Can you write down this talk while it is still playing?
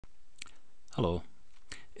Hello.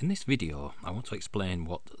 In this video I want to explain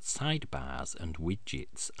what sidebars and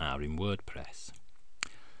widgets are in WordPress.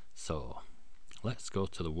 So let's go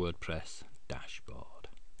to the WordPress dashboard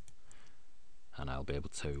and I'll be able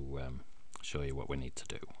to show you what we need to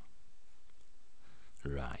do.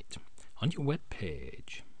 Right, on your web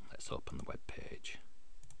page, let's open the web page.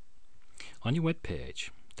 On your web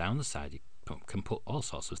page, down the side you can put all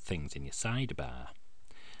sorts of things in your sidebar,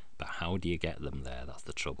 but how do you get them there? That's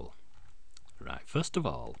the trouble. Right, first of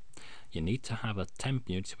all, you need to have you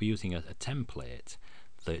need to be using a template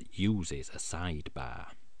that uses a sidebar.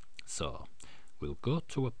 So we'll go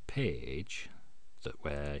to a page that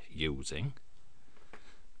we're using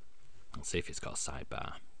and see if it's got a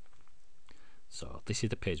sidebar. So this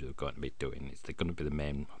is the page we're going to be doing. It's going to be the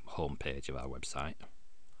main home page of our website.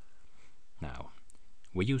 Now,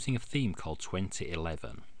 we're using a theme called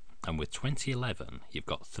 2011, and with 2011 you've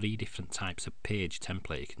got 3 different types of page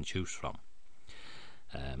template you can choose from.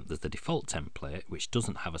 There's the default template, which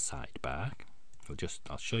doesn't have a sidebar.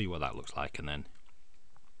 I'll show you what that looks like and then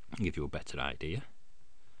give you a better idea.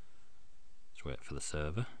 Let's wait for the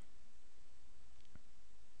server.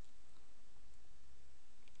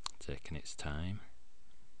 Taking its time.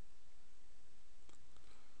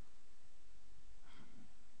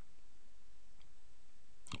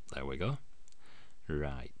 There we go.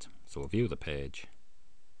 Right, so we'll view the page.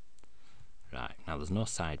 Right, now there's no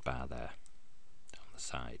sidebar there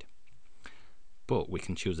side, but we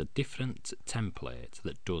can choose a different template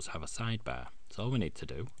that does have a sidebar. So all we need to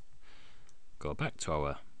do, go back to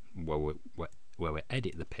our where we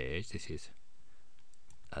edit the page. This is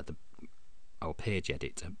our page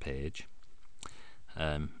edit page,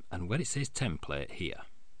 and where it says template here,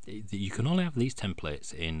 you can only have these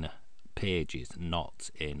templates in pages, not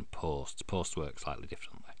in posts. Posts work slightly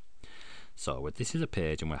differently. So this is a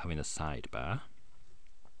page and we're having a sidebar.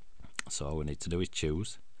 So all we need to do is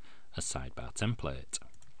choose a sidebar template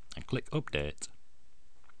and click update.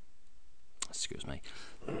 Excuse me.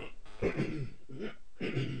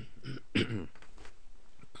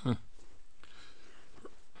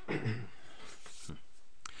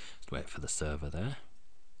 Just wait for the server there.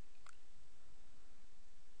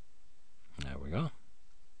 There we go.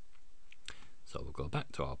 So we'll go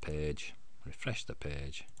back to our page, refresh the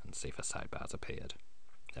page and see if a sidebar's appeared.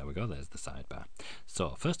 There we go, there's the sidebar.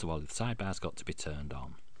 So first of all, the sidebar's got to be turned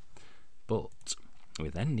on, but we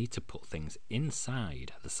then need to put things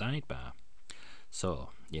inside the sidebar.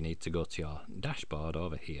 So you need to go to your dashboard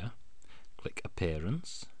over here, click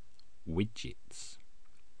Appearance, Widgets.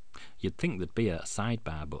 You'd think there'd be a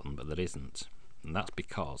sidebar button, but there isn't, and that's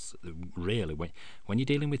because really when you're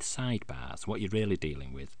dealing with sidebars, what you're really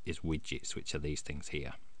dealing with is widgets, which are these things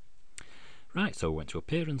here. Right, so we went to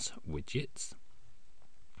Appearance, Widgets,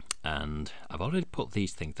 and I've already put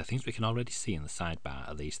these things, the things we can already see in the sidebar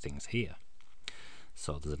are these things here.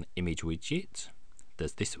 So there's an image widget,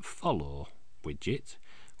 there's this follow widget,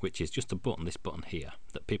 which is just a button, this button here,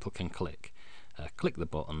 that people can click. Click the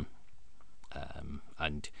button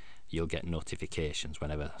and you'll get notifications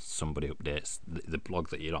whenever somebody updates the blog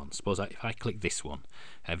that you're on. Suppose if I click this one,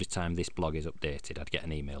 every time this blog is updated I'd get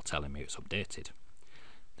an email telling me it's updated.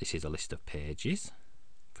 This is a list of pages,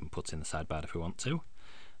 we can put in the sidebar if we want to.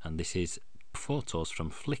 And this is photos from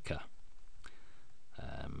Flickr.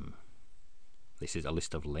 This is a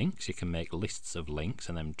list of links. You can make lists of links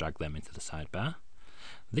and then drag them into the sidebar.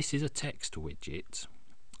 This is a text widget,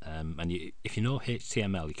 and if you know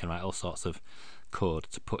HTML, you can write all sorts of code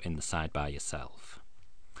to put in the sidebar yourself.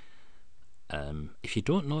 If you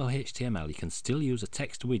don't know HTML, you can still use a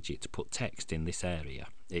text widget to put text in this area.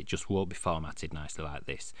 It just won't be formatted nicely like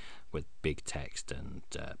this with big text and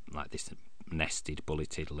like this nested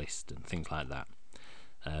bulleted list and things like that.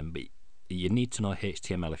 But you need to know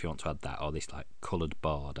HTML if you want to add that, or this like coloured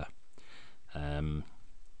border.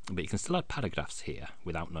 But you can still add paragraphs here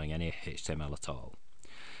without knowing any HTML at all.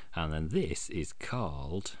 And then this is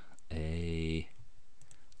called let's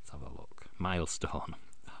have a look, milestone.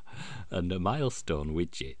 And a milestone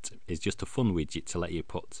widget is just a fun widget to let you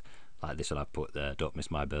put, like this one I've put there, don't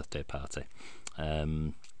miss my birthday party.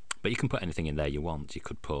 But you can put anything in there you want. You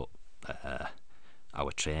could put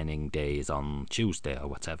our training days on Tuesday or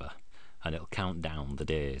whatever, and it'll count down the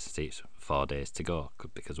days. See, it's 4 days to go,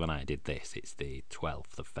 because when I did this it's the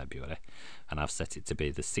 12th of February and I've set it to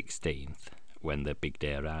be the 16th when the big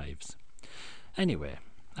day arrives. Anyway,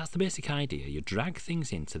 that's the basic idea. You drag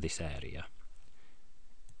things into this area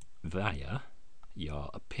via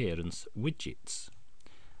your Appearance Widgets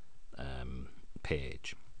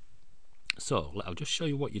page. So I'll just show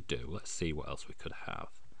you what you do. Let's see what else we could have.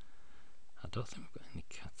 I don't think we've got any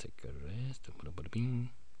categories.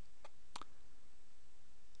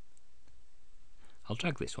 I'll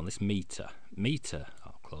drag this one, this meter.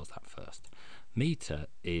 I'll close that first. Meter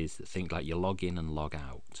is things like your log in and log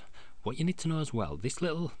out. What you need to know as well, this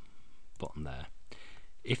little button there,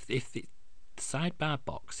 if the sidebar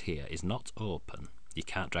box here is not open, you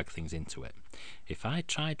can't drag things into it. If I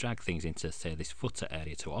try drag things into, say, this footer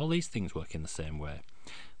area too, all these things work in the same way.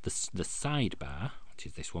 The sidebar, which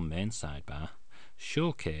is this one, main sidebar,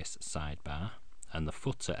 showcase sidebar, and the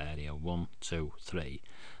footer area 1, 2, 3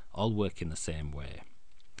 all work in the same way.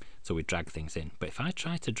 So we drag things in. But if I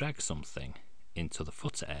try to drag something into the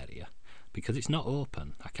footer area, because it's not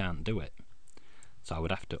open, I can't do it. So I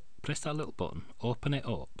would have to press that little button, open it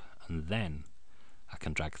up, and then I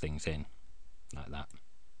can drag things in like that.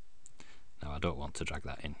 Now I don't want to drag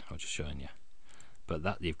that in, I was just showing you. But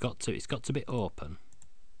that it's got to be open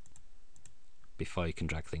before you can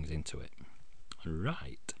drag things into it.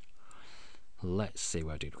 Right. Let's see,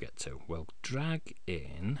 where did we get to? Well, drag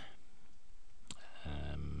in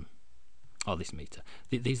this meter.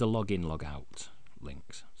 These are log in, log out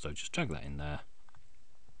links. So just drag that in there.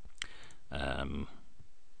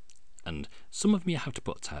 And some of them you have to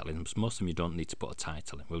put a title in, most of them you don't need to put a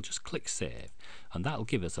title in. We'll just click save, and that'll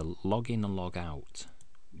give us a log in and log out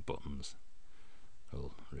buttons.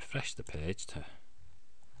 We'll refresh the page to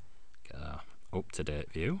get our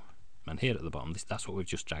up-to-date view, and here at the bottom, that's what we've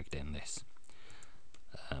just dragged in. This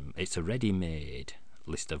it's a ready-made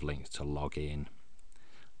list of links to log in,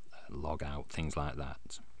 log out, things like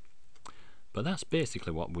that. But that's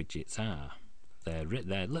basically what widgets are. They're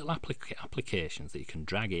little applications that you can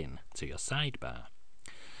drag in to your sidebar.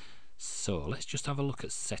 So let's just have a look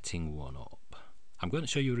at setting one up. I'm going to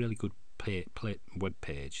show you a really good web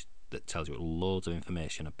page that tells you loads of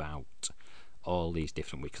information about all these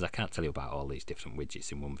different, because I can't tell you about all these different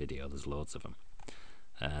widgets in one video, there's loads of them.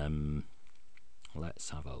 Let's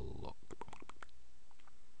have a look.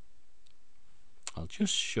 I'll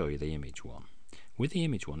just show you the image one. With the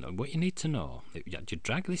image one, what you need to know, you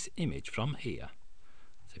drag this image from here.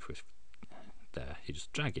 So if we're there, you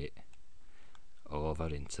just drag it over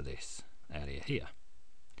into this area here.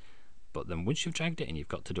 But then once you've dragged it in, you've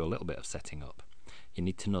got to do a little bit of setting up. You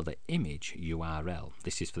need to know the image URL.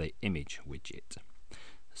 This is for the image widget.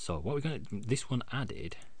 So what we're going to, this one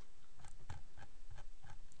added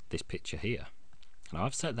this picture here. Now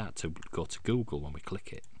I've set that to go to Google when we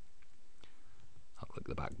click it. I'll click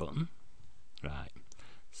the back button. Right,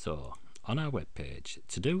 so on our web page,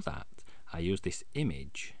 to do that, I use this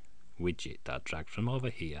image widget that I dragged from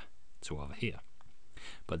over here to over here.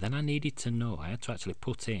 But then I needed to know, I had to actually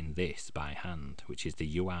put in this by hand, which is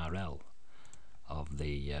the URL of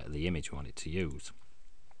the image we wanted to use.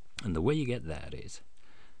 And the way you get there is,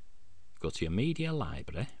 go to your media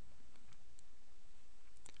library,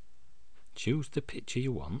 choose the picture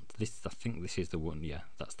you want. I think this is the one, yeah,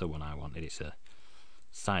 that's the one I wanted. It's a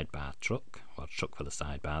sidebar truck, or truck for the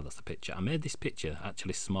sidebar, that's the picture. I made this picture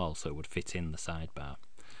actually small so it would fit in the sidebar.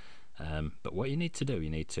 But what you need to do, you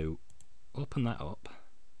need to open that up,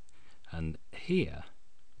 and here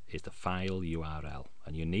is the file URL,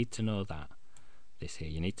 and you need to know that. This here,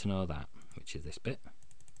 you need to know that, which is this bit.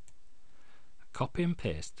 Copy and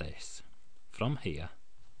paste this from here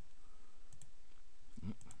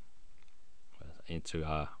into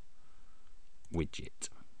our widget,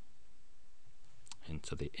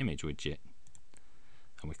 into the image widget,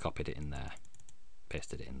 and we copied it in there,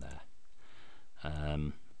 pasted it in there,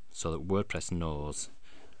 so that WordPress knows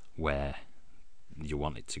where you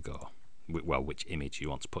want it to go, well, which image you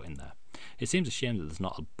want to put in there. It seems a shame that there's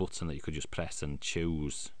not a button that you could just press and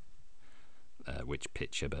choose which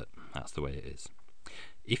picture, but that's the way it is.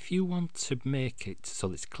 If you want to make it so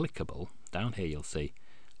that it's clickable, down here you'll see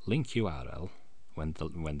link URL when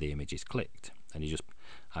the image is clicked, and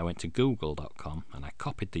I went to google.com and I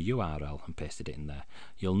copied the URL and pasted it in there.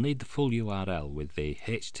 You'll need the full URL with the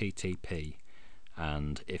HTTP,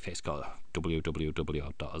 and if it's got a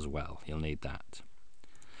www as well, you'll need that.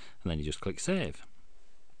 And then you just click save.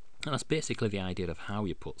 And that's basically the idea of how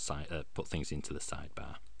you put things into the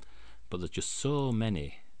sidebar. But there's just so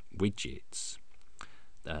many widgets.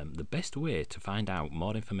 The best way to find out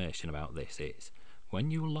more information about this is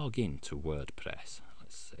when you log into WordPress.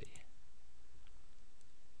 Let's see.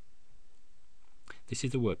 This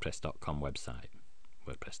is the WordPress.com website,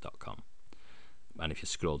 WordPress.com. And if you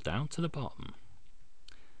scroll down to the bottom,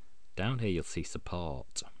 down here you'll see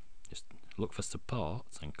support. Just look for support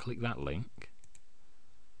and click that link.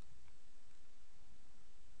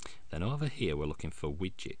 Then over here we're looking for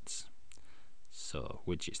widgets. So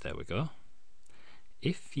widgets, there we go.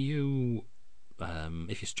 If you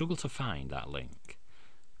struggle to find that link,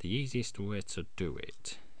 the easiest way to do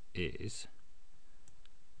it is,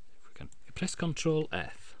 if we can press Control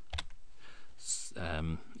F,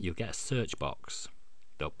 you'll get a search box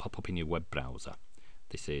that'll pop up in your web browser.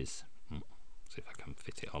 This is, see if I can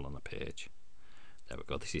fit it all on the page. There we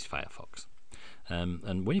go, this is Firefox.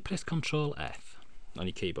 And when you press Control F on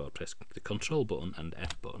your keyboard, press the Control button and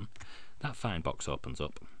F button, that find box opens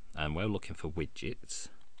up, and we're looking for widgets.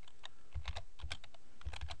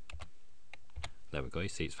 There we go, you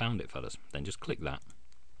see it's found it for us. Then just click that.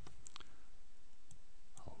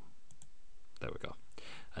 There we go.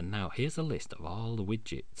 And now here's a list of all the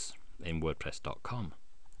widgets in WordPress.com.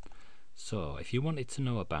 So if you wanted to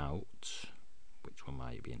know about, which one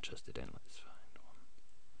might you be interested in? Let's find one.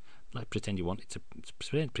 Let's pretend you wanted to,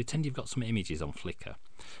 pretend you've got some images on Flickr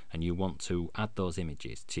and you want to add those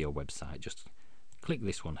images to your website. Just click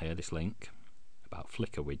this one here, this link about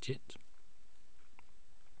Flickr widget.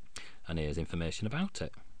 And here's information about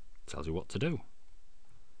it. Tells you what to do.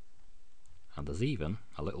 And there's even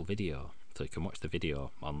a little video, so you can watch the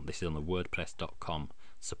video on, this is on the WordPress.com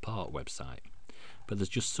support website. But there's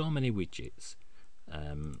just so many widgets.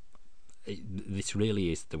 This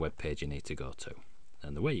really is the web page you need to go to.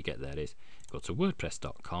 And the way you get there is go to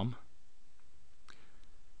WordPress.com,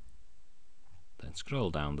 then scroll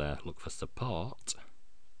down there, look for support,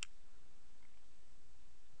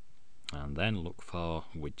 and then look for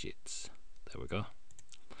widgets. There we go.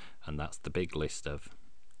 And that's the big list of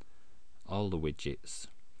all the widgets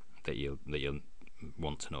that you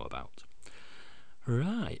want to know about.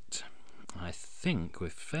 Right, I think we're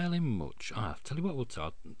fairly much, I'll tell you what we'll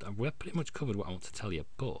tell, we've pretty much covered what I want to tell you,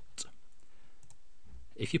 but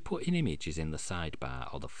if you put in images in the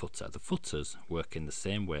sidebar or the footers work in the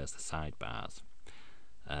same way as the sidebars,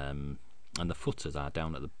 and the footers are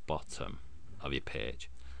down at the bottom of your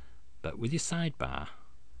page. But with your sidebar,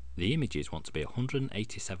 the images want to be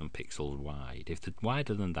 187 pixels wide. If they're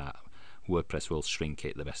wider than that, WordPress will shrink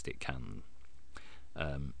it the best it can.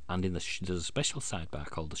 And in there's a special sidebar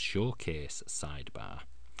called the Showcase sidebar.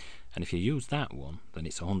 And if you use that one, then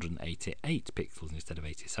it's 188 pixels instead of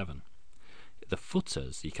 87. The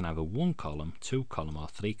footers, you can have a 1 column, 2 column or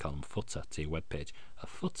 3 column footer to your web page. A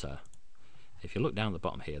footer, if you look down the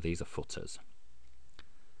bottom here, these are footers.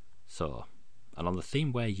 So, and on the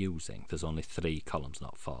theme we're using, there's only 3 columns,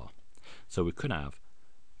 not 4. So we could have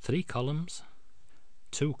 3 columns,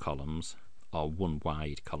 2 columns, or 1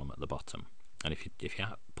 wide column at the bottom. And if you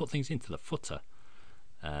put things into the footer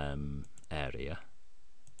area,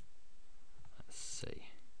 let's see,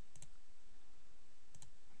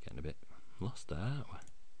 getting a bit lost there, aren't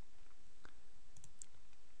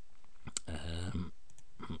we?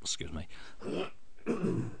 Excuse me.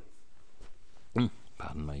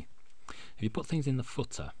 Pardon me. If you put things in the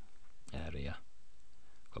footer area,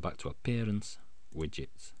 go back to Appearance,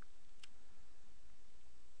 Widgets,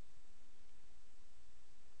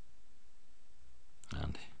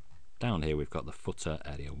 and down here we've got the footer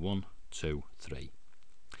area 1, 2, 3.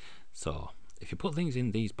 So if you put things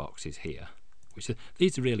in these boxes here, which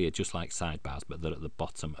these really are just like sidebars, but they're at the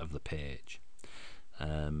bottom of the page.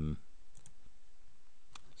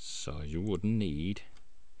 So you would need,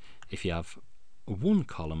 if you have a 1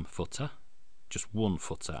 column footer, just 1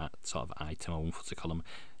 footer sort of item or 1 footer column,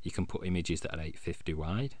 you can put images that are 850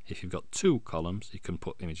 wide. If you've got 2 columns, you can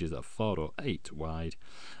put images that are 4 or 8 wide,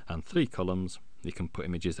 and 3 columns, you can put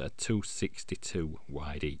images that are 262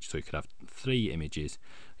 wide each. So you could have 3 images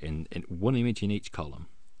in 1 image in each column,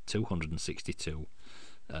 262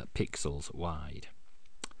 pixels wide.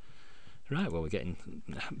 Right, well, we're getting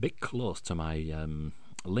a bit close to my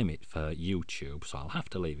limit for YouTube, so I'll have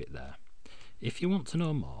to leave it there. If you want to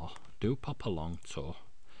know more, do pop along to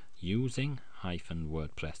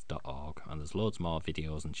using-wordpress.org, and there's loads more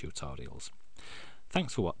videos and tutorials.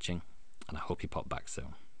 Thanks for watching, and I hope you pop back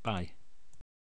soon. Bye.